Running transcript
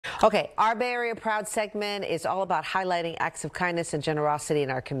Okay, our Bay Area Proud segment is all about highlighting acts of kindness and generosity in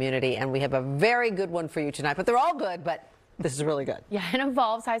our community, and we have a very good one for you tonight. But they're all good, but this is really good. Yeah, it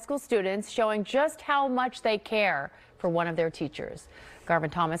involves high school students showing just how much they care for one of their teachers. Garvin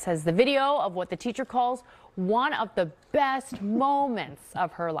Thomas has the video of what the teacher calls one of the best moments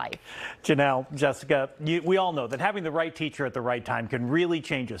of her life. Janelle, Jessica, we all know that having the right teacher at the right time can really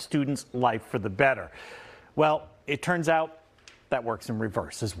change a student's life for the better. Well, it turns out that works in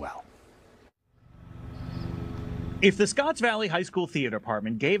reverse as well. If the Scotts Valley High School Theater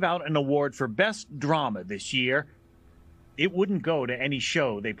Department gave out an award for Best Drama this year, it wouldn't go to any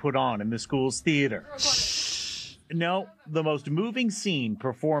show they put on in the school's theater. No, the most moving scene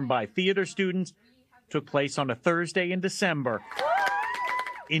performed by theater students took place on a Thursday in December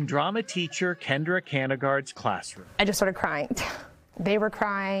in drama teacher Kendra Kannegaard's classroom. I just started crying. They were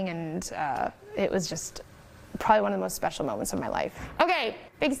crying, and it was just probably one of the most special moments of my life. Okay,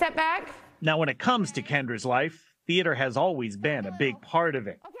 big step back. Now, when it comes to Kendra's life, theater has always been a big part of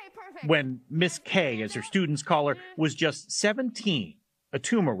it. Okay, perfect. When Miss K, as her students call her, was just 17, a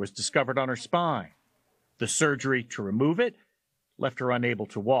tumor was discovered on her spine. The surgery to remove it left her unable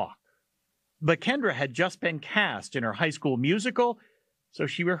to walk. But Kendra had just been cast in her high school musical, so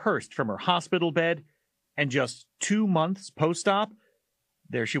she rehearsed from her hospital bed, and just 2 months post-op,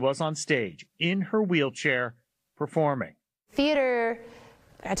 there she was on stage, in her wheelchair, performing. Theater,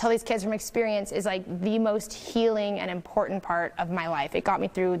 I tell these kids from experience, is like the most healing and important part of my life. It got me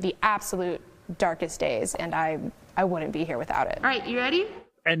through the absolute darkest days, and I wouldn't be here without it. All right, you ready?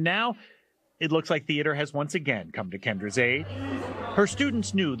 And now, it looks like theater has once again come to Kendra's aid. Her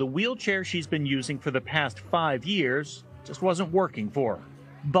students knew the wheelchair she's been using for the past 5 years just wasn't working for her.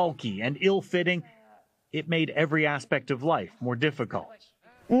 Bulky and ill-fitting, it made every aspect of life more difficult.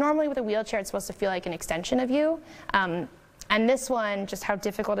 Normally with a wheelchair, it's supposed to feel like an extension of you. And this one, just how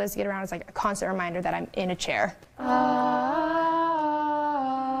difficult it is to get around, is like a constant reminder that I'm in a chair.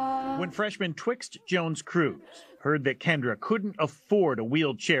 When freshman Twixt Jones-Cruz heard that Kendra couldn't afford a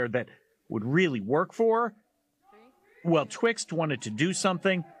wheelchair that would really work for her, well, Twixt wanted to do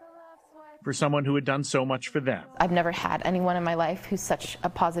something for someone who had done so much for them. I've never had anyone in my life who's such a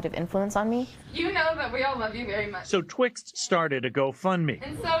positive influence on me. You know that we all love you very much. So Twixt started a GoFundMe,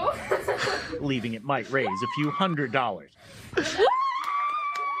 And so... believing it might raise a few $100s.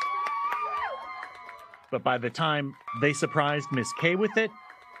 But by the time they surprised Miss K with it,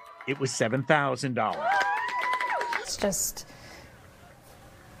 it was $7,000. It's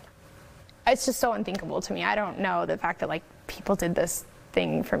just so unthinkable to me. I don't know, the fact that like people did this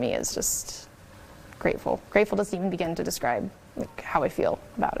thing for me is just grateful. Grateful doesn't even begin to describe like how I feel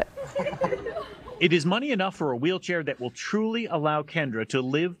about it. It is money enough for a wheelchair that will truly allow Kendra to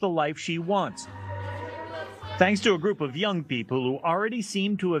live the life she wants. Thanks to a group of young people who already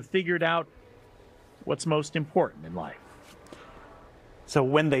seem to have figured out what's most important in life. So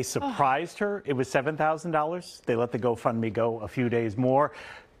when they surprised her, it was $7,000. They let the GoFundMe go a few days more.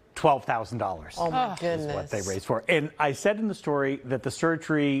 $12,000. Oh my goodness. Is what they raised for. And I said in the story that the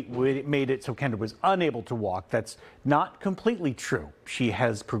surgery made it so Kendra was unable to walk. That's not completely true. She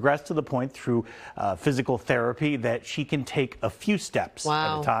has progressed to the point through physical therapy that she can take a few steps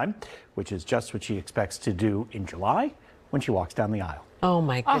at a time, which is just what she expects to do in July when she walks down the aisle. Oh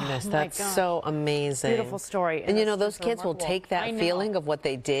my goodness, that's so amazing. Beautiful story. And you know, those kids will take that feeling of what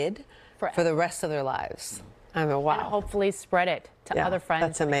they did for the rest of their lives. I mean, wow. And hopefully spread it to other friends.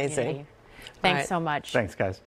 That's amazing. Thanks so much. Thanks, guys.